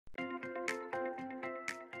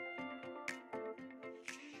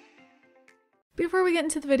Before we get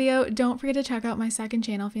into the video, don't forget to check out my second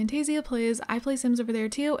channel, Fantayzia Plays. I play Sims over there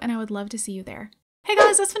too, and I would love to see you there. Hey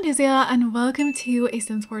guys, it's Fantayzia and welcome to a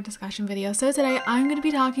Sims 4 discussion video. So today I'm going to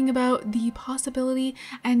be talking about the possibility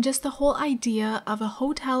and just the whole idea of a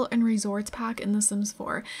hotel and resorts pack in The Sims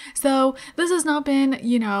 4. So this has not been,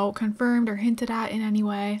 confirmed or hinted at in any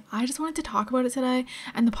way. I just wanted to talk about it today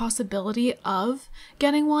and the possibility of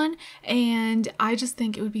getting one, and I just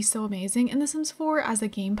think it would be so amazing in The Sims 4 as a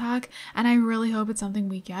game pack, and I really hope it's something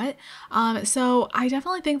we get. So I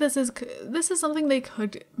definitely think this is something they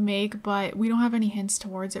could make, but we don't have any hints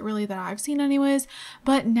towards it really that I've seen anyways.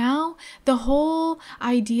 But now the whole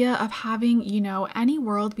idea of having, any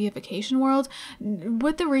world be a vacation world,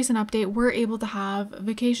 with the recent update, we're able to have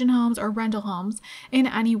vacation homes or rental homes in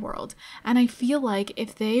any world. And I feel like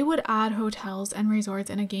if they would add hotels and resorts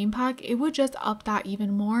in a game pack, it would just up that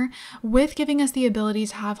even more with giving us the ability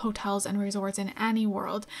to have hotels and resorts in any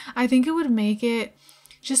world. I think it would make it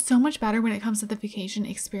just so much better when it comes to the vacation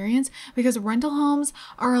experience, because rental homes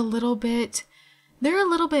are a little bit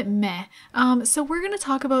meh. So we're going to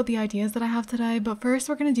talk about the ideas that I have today, but first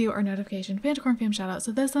we're going to do our notification Fantacorn fam shout out.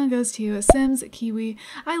 So this one goes to Sims Kiwi.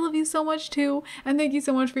 I love you so much too, and thank you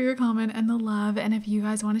so much for your comment and the love. And if you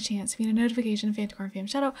guys want a chance to be in a notification Fantacorn fam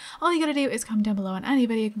shout out, all you gotta do is comment down below on any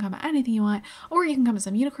video. You can comment anything you want, or you can comment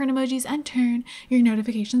some unicorn emojis and turn your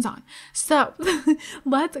notifications on. So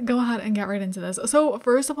let's go ahead and get right into this. So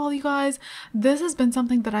first of all, you guys, this has been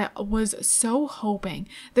something that I was so hoping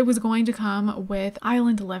that was going to come with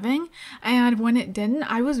island living, and when it didn't,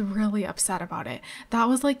 I was really upset about it. That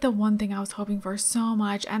was like the one thing I was hoping for so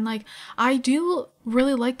much, and like I do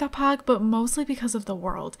really like that pack, but mostly because of the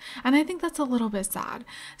world, and I think that's a little bit sad.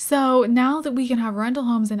 So now that we can have rental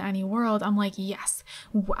homes in any world, I'm like, yes,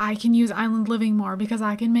 I can use island living more because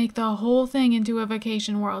I can make the whole thing into a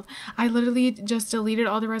vacation world. I literally just deleted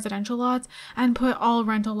all the residential lots and put all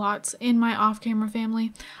rental lots in my off-camera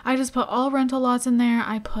family. I just put all rental lots in there.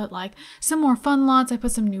 I put like some more fun lots, I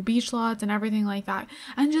put some new beach lots and everything like that,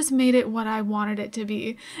 and just made it what I wanted it to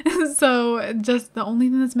be. So just the only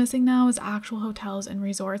thing that's missing now is actual hotels and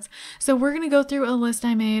resorts. So we're gonna go through a list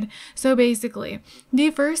I made. So basically, the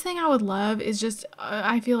first thing I would love is just,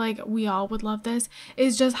 I feel like we all would love this,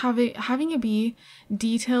 is just having it be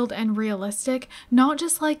detailed and realistic, not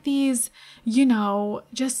just like these,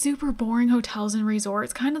 just super boring hotels and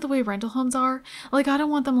resorts, kind of the way rental homes are. Like, I don't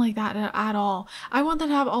want them like that at all. I want them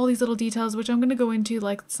to have all these little details, which I'm going to go into,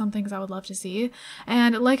 like some things I would love to see.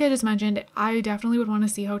 And like I just mentioned, I definitely would want to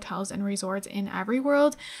see hotels and resorts in every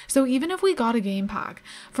world. So even if we got a game pack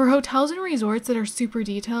for hotels and resorts that are super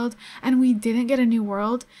detailed and we didn't get a new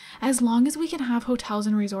world, as long as we can have hotels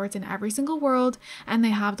and resorts in every single world and they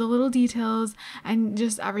have the little details and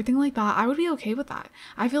just everything like that, I would be okay with that.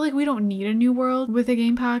 I feel like we don't need a new world with a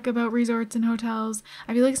game pack about resorts and hotels.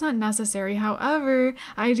 I feel like it's not necessary. However,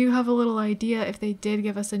 I do have a little idea if they did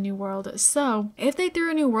give us a new world. So if they threw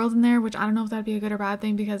a new world in there, which I don't know if that'd be a good or bad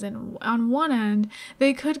thing, because on one end,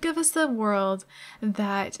 they could give us the world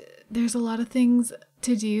that there's a lot of things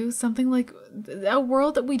to do, something like a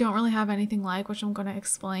world that we don't really have anything like, which I'm going to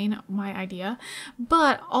explain my idea.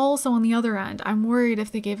 But also on the other end, I'm worried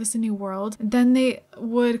if they gave us a new world, then they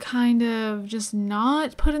would kind of just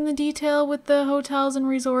not put in the detail with the hotels and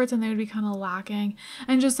resorts, and they would be kind of lacking,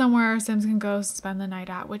 and just somewhere our Sims can go spend the night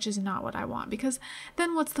at, which is not what I want, because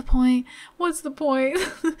then what's the point?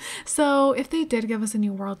 So if they did give us a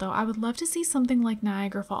new world though, I would love to see something like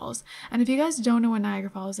Niagara Falls. And if you guys don't know what Niagara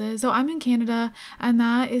Falls is, so I'm in Canada, and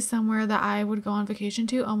that is somewhere that I would go on vacation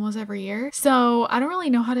to almost every year. So I don't really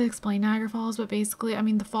know how to explain Niagara Falls, but basically, I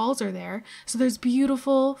mean, the falls are there. So there's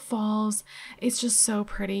beautiful falls. It's just so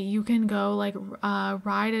pretty. You can go like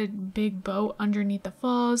ride a big boat underneath the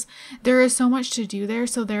falls. There is so much to do there.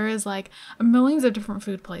 So there is like millions of different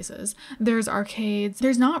food places. There's arcades.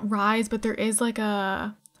 There's not rides, but there is like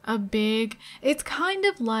a big, it's kind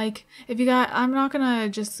of like, if you got, I'm not gonna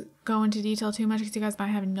just go into detail too much because you guys might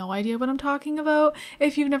have no idea what I'm talking about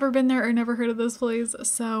if you've never been there or never heard of this place.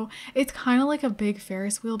 So it's kind of like a big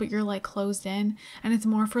Ferris wheel, but you're like closed in, and it's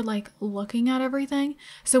more for like looking at everything.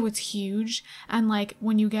 So it's huge, and like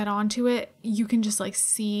when you get onto it, you can just like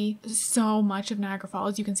see so much of Niagara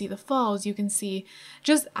Falls. You can see the falls, you can see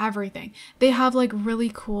just everything. They have like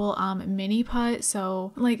really cool mini putt,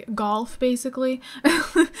 so like golf basically.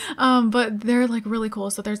 But they're like really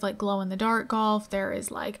cool. So there's like glow in the dark golf. There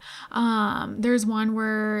is like there's one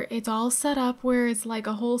where it's all set up where it's like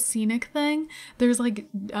a whole scenic thing. There's like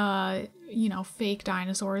you know, fake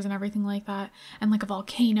dinosaurs and everything like that, and like a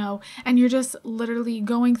volcano, and you're just literally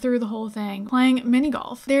going through the whole thing playing mini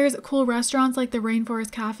golf. There's cool restaurants like the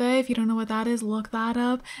Rainforest Cafe. If you don't know what that is, look that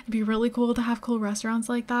up. It'd be really cool to have cool restaurants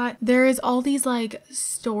like that. There is all these like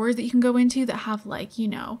stores that you can go into that have like, you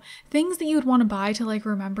know, things that you would want to buy to like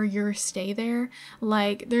remember your stay there.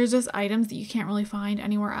 Like there's just items that you can't really find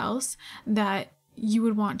anywhere else that you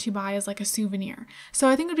would want to buy as like a souvenir. So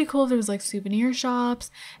I think it would be cool if there was like souvenir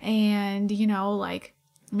shops and, you know, like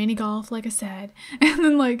mini golf, like I said, and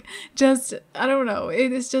then like just, I don't know,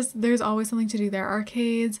 it's just, there's always something to do there.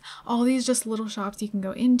 Arcades, all these just little shops you can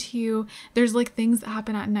go into. There's like things that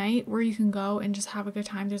happen at night where you can go and just have a good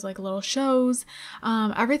time. There's like little shows,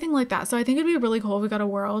 everything like that. So I think it'd be really cool if we got a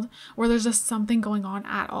world where there's just something going on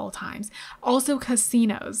at all times. Also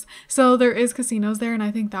casinos. So there is casinos there, and I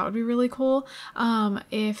think that would be really cool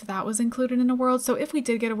if that was included in a world. So if we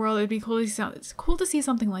did get a world, it'd be cool to see, it's cool to see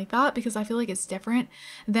something like that, because I feel like it's different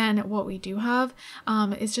than what we do have.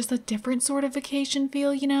 It's just a different sort of vacation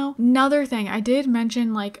feel, you know. Another thing, I did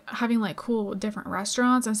mention like having like cool different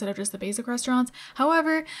restaurants instead of just the basic restaurants.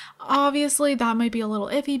 However, obviously that might be a little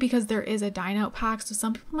iffy because there is a dine out pack, so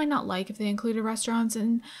some people might not like if they included restaurants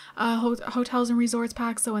and hotels and resorts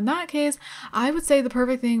pack. So in that case, I would say the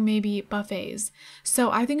perfect thing may be buffets.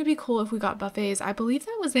 So I think it'd be cool if we got buffets. I believe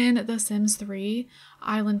that was in The Sims 3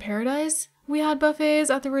 Island Paradise. We had buffets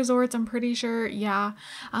at the resorts, I'm pretty sure. Yeah.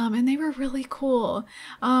 And they were really cool.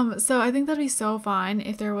 So I think that'd be so fun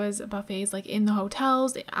if there was buffets like in the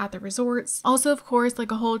hotels, at the resorts. Also, of course,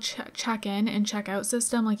 like a whole check-in and check-out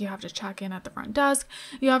system. Like you have to check in at the front desk.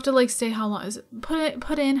 You have to like stay how long,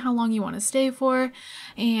 put in how long you want to stay for.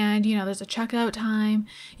 And you know, there's a checkout time.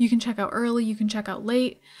 You can check out early, you can check out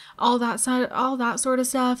late, all that sort of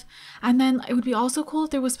stuff. And then it would be also cool if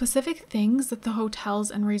there was specific things that the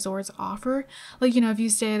hotels and resorts offer. Like, you know, if you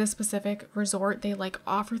stay at a specific resort, they like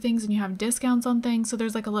offer things and you have discounts on things. So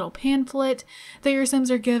there's like a little pamphlet that your Sims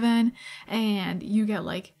are given, and you get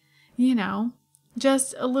like, you know,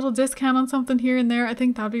 just a little discount on something here and there. I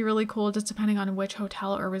think that'd be really cool, just depending on which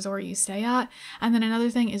hotel or resort you stay at. And then another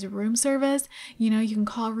thing is room service. You know, you can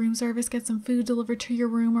call room service, get some food delivered to your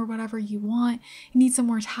room or whatever you want. You need some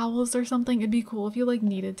more towels or something. It'd be cool if you like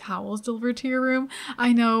needed towels delivered to your room.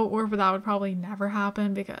 I know, or that would probably never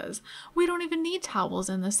happen because we don't even need towels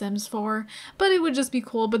in The Sims 4, but it would just be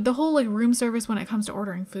cool. But the whole like room service when it comes to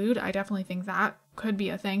ordering food, I definitely think that could be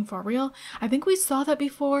a thing for real. I think we saw that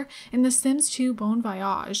before in The Sims 2 Bon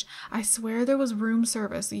Voyage. I swear there was room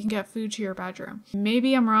service so you can get food to your bedroom.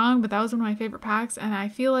 Maybe I'm wrong, but that was one of my favorite packs, and I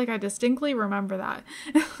feel like I distinctly remember that.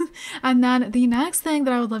 And then the next thing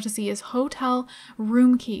that I would love to see is hotel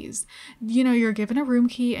room keys. You know, you're given a room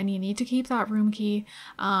key and you need to keep that room key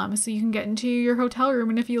so you can get into your hotel room,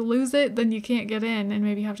 and if you lose it, then you can't get in, and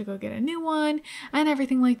maybe you have to go get a new one and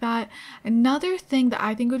everything like that. Another thing that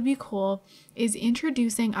I think would be cool is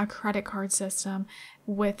introducing a credit card system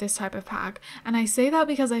with this type of pack. And I say that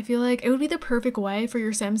because I feel like it would be the perfect way for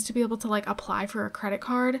your Sims to be able to like apply for a credit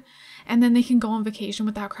card, and then they can go on vacation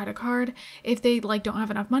with that credit card if they like don't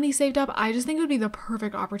have enough money saved up. I just think it would be the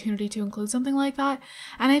perfect opportunity to include something like that.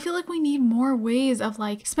 And I feel like we need more ways of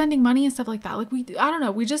like spending money and stuff like that. Like I don't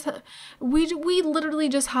know, we literally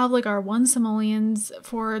just have like our one simoleons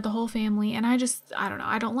for the whole family, and I don't know,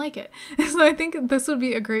 I don't like it. So I think this would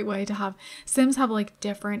be a great way to have Sims have like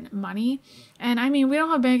different money. And I mean, we don't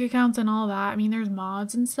have bank accounts and all that. I mean, there's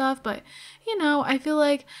mods and stuff, but you know, I feel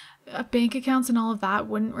like bank accounts and all of that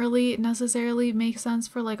wouldn't really necessarily make sense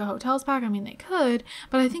for like a hotels pack. I mean, they could,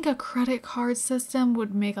 but I think a credit card system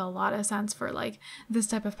would make a lot of sense for like this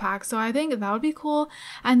type of pack. So I think that would be cool.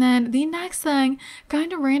 And then the next thing,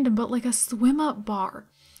 kind of random, but like a swim up bar.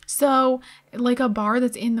 So like a bar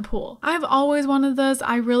that's in the pool. I've always wanted this.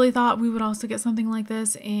 I really thought we would also get something like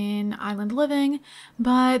this in Island Living,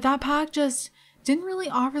 but that pack just didn't really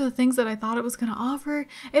offer the things that I thought it was going to offer.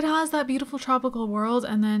 It has that beautiful tropical world,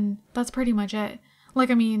 and then that's pretty much it. Like,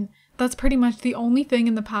 I mean, that's pretty much the only thing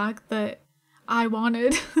in the pack that I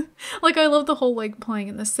wanted. Like, I love the whole like playing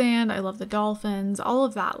in the sand. I love the dolphins, all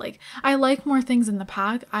of that. Like, I like more things in the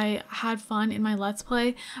pack. I had fun in my Let's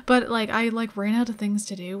Play, but like I like ran out of things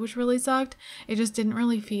to do, which really sucked. It just didn't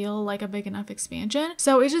really feel like a big enough expansion.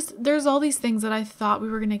 So it's just, there's all these things that I thought we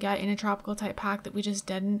were going to get in a tropical type pack that we just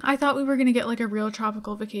didn't. I thought we were going to get like a real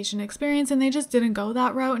tropical vacation experience, and they just didn't go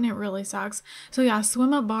that route, and it really sucks. So yeah,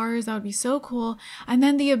 swim up bars, that would be so cool. And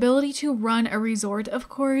then the ability to run a resort, of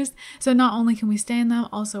course. So not only can we stay in them,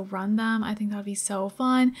 also run them. I think that would be so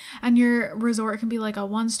fun. And your resort can be like a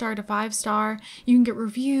 1-star to 5-star. You can get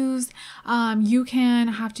reviews. You can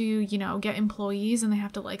have to, you know, get employees, and they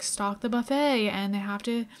have to like stock the buffet, and they have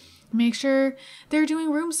to make sure they're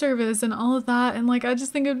doing room service and all of that. And like, I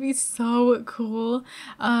just think it would be so cool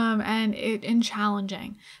and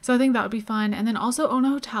challenging. So I think that would be fun. And then also own a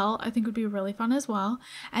hotel, I think would be really fun as well.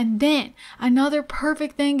 And then another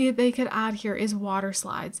perfect thing they could add here is water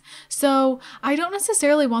slides. So I don't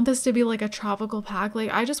necessarily want this to be like a tropical pack.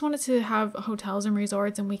 Like, I just want it to have hotels and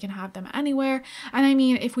resorts and we can have them anywhere. And I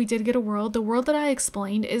mean, if we did get a world, the world that I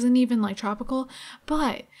explained isn't even like tropical,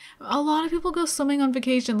 but a lot of people go swimming on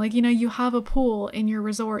vacation. Like, you know, you have a pool in your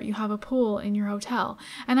resort, you have a pool in your hotel.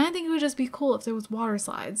 And I think it would just be cool if there was water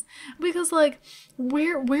slides, because like,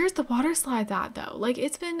 where's the water slides at though? Like,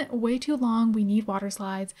 it's been way too long. We need water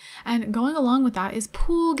slides. And going along with that is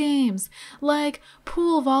pool games, like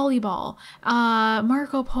pool volleyball,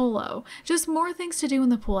 Marco Polo, just more things to do in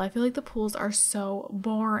the pool. I feel like the pools are so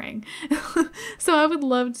boring. So I would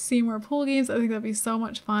love to see more pool games. I think that'd be so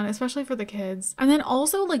much fun, especially for the kids. And then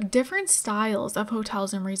also like different styles of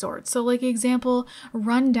hotels and resorts. So like example,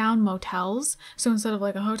 rundown motels. So instead of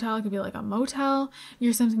like a hotel, it could be like a motel.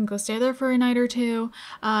 Your Sims can go stay there for a night or two.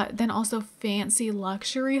 Then also fancy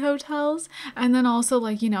luxury hotels. And then also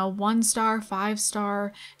like, you know, 1-star,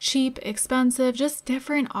 5-star, cheap, expensive, just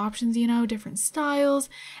different options, you know, different styles.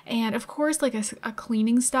 And of course, like a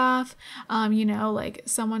cleaning staff, you know, like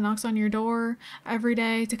someone knocks on your door every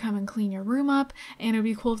day to come and clean your room up. And it would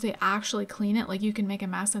be cool if they actually clean it. Like, you can make a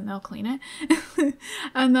mess and they'll clean it.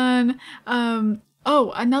 And then,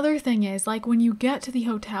 oh, another thing is, like, when you get to the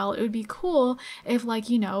hotel, it would be cool if, like,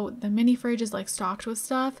 you know, the mini fridge is like stocked with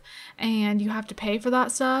stuff and you have to pay for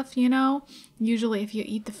that stuff, you know? Usually if you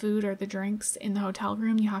eat the food or the drinks in the hotel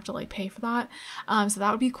room, you have to like pay for that. So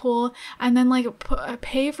that would be cool. And then like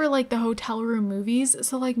pay for like the hotel room movies.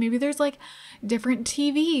 So like maybe there's like different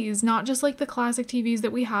TVs, not just like the classic TVs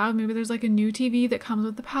that we have. Maybe there's like a new TV that comes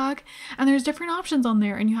with the pack and there's different options on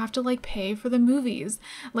there and you have to like pay for the movies,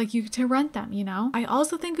 like you to rent them, you know? I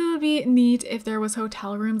also think it would be neat if there was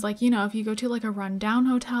hotel rooms, like, you know, if you go to like a rundown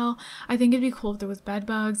hotel, I think it'd be cool if there was bed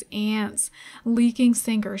bugs, ants, leaking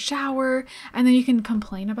sink or shower, and then you can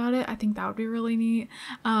complain about it. I think that would be really neat.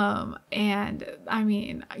 And I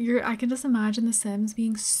mean, I can just imagine the Sims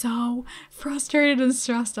being so frustrated and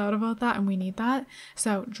stressed out about that, and we need that.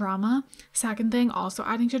 So drama. Second thing, also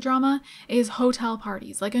adding to drama, is hotel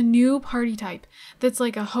parties, like a new party type that's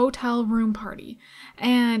like a hotel room party.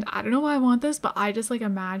 And I don't know why I want this, but I just like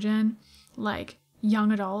imagine like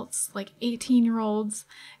young adults, like 18-year-olds,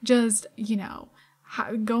 just, you know,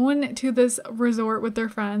 going to this resort with their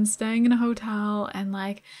friends, staying in a hotel and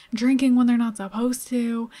like drinking when they're not supposed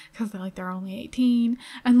to because they're only 18,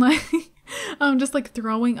 and like just like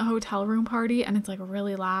throwing a hotel room party, and it's like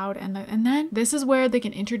really loud, and then this is where they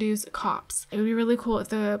can introduce cops. It would be really cool if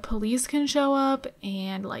the police can show up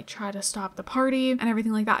and like try to stop the party and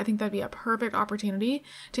everything like that. I think that'd be a perfect opportunity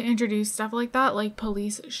to introduce stuff like that, like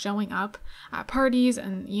police showing up at parties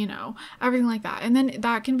and, you know, everything like that. And then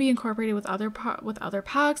that can be incorporated with other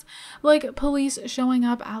packs, like police showing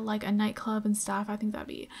up at like a nightclub and stuff. I think that'd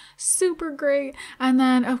be super great. And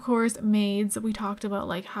then of course maids. We talked about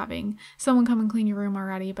like having someone come and clean your room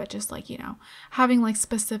already, but just like, you know, having like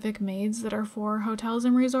specific maids that are for hotels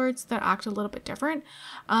and resorts that act a little bit different.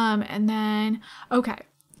 And then, okay,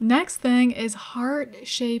 next thing is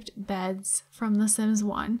heart-shaped beds from The Sims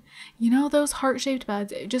 1. You know, those heart-shaped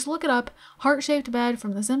beds, just look it up, heart-shaped bed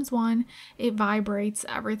from The Sims 1. It vibrates,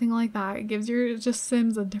 everything like that. It gives your just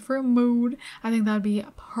Sims a different mood. I think that'd be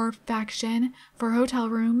perfection for hotel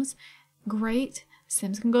rooms. Great.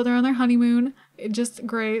 Sims can go there on their honeymoon. Just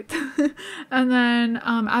great. And then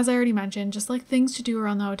as I already mentioned, just like things to do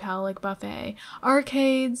around the hotel, like buffet,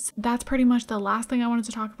 arcades. That's pretty much the last thing I wanted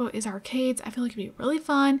to talk about is arcades. I feel like it'd be really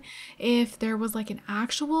fun if there was like an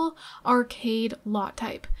actual arcade lot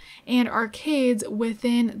type and arcades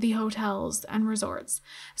within the hotels and resorts.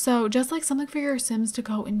 So just like something for your Sims to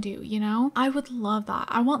go and do, you know? I would love that.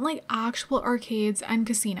 I want like actual arcades and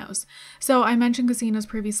casinos. So I mentioned casinos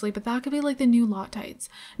previously, but that could be like the new lot types.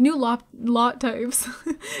 New lot types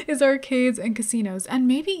is arcades and casinos, and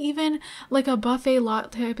maybe even like a buffet lot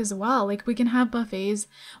type as well. Like we can have buffets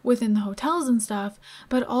within the hotels and stuff,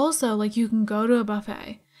 but also like you can go to a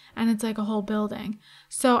buffet and it's like a whole building.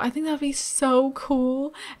 So I think that'd be so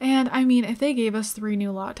cool. And I mean, if they gave us 3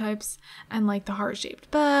 new lot types and like the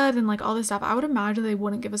heart-shaped bed and like all this stuff, I would imagine they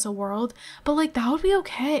wouldn't give us a world, but like that would be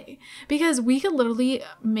okay, because we could literally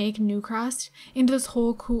make Newcrest into this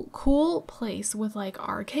whole cool place with like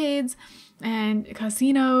arcades and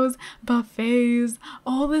casinos, buffets,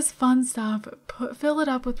 all this fun stuff. Fill it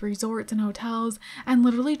up with resorts and hotels and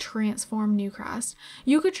literally transform Newcrest.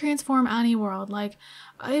 You could transform any world. Like,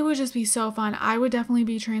 it would just be so fun. I would definitely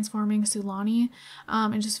be transforming Sulani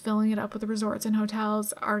and just filling it up with resorts and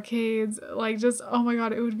hotels, arcades, like just, oh my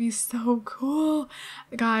god, it would be so cool.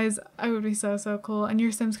 Guys, it would be so cool. And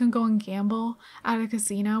your Sims can go and gamble at a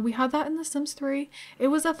casino. We had that in The Sims 3. It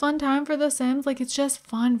was a fun time for the Sims. Like, it's just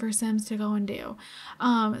fun for Sims to go and do.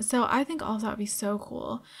 So I think also that'd be so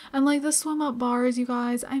cool. And like the swim up bars, you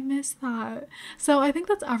guys, I miss that. So I think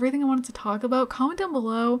that's everything I wanted to talk about. Comment down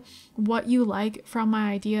below what you like from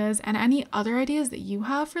my ideas and any other ideas that you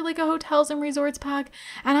have for like a hotels and resorts pack.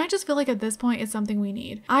 And I just feel like at this point it's something we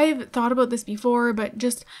need. I've thought about this before, but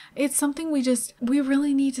just it's something we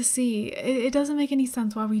really need to see. It doesn't make any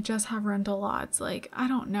sense why we just have rental lots. Like, I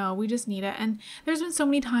don't know, we just need it. And there's been so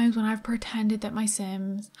many times when I've pretended that my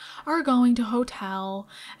Sims are going to hotel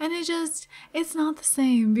and it's not the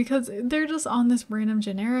same because they're just on this random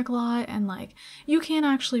generic lot and like you can't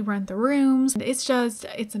actually rent the rooms. It's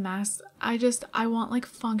a mess. I want like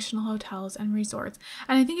functional hotels and resorts,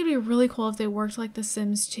 and I think it'd be really cool if they worked like The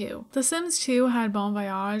Sims 2. The Sims 2 had Bon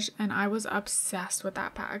Voyage and I was obsessed with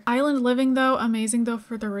that pack. Island living though, amazing though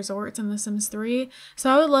for the resorts in The Sims 3.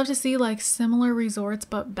 So I would love to see like similar resorts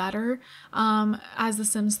but better as The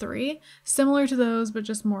Sims 3, similar to those but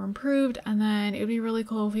just more improved. And then it would be really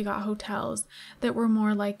cool if we got hotels that were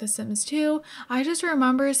more like The Sims 2. I just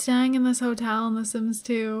remember staying in this hotel in The Sims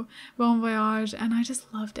 2 Bon Voyage and I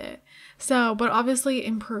just loved it. So, but obviously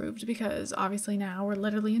improved because obviously now we're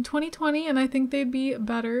literally in 2020 and I think they'd be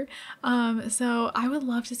better. So I would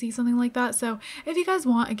love to see something like that. So if you guys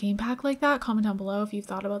want a game pack like that, comment down below if you've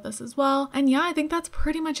thought about this as well. And yeah, I think that's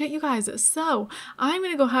pretty much it, you guys. So I'm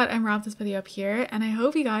going to go ahead and wrap this video up here, and I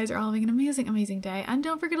hope you guys are all having an amazing day. And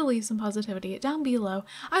don't forget to leave some positivity down below.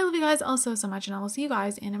 I love you guys all so much, and I will see you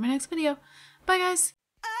guys in my next video. Bye guys.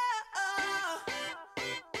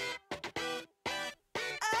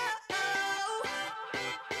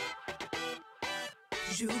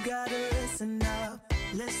 You gotta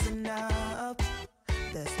listen up.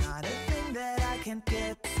 There's not a thing that I can't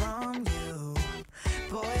get from you.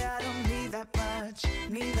 Boy, I don't need that much.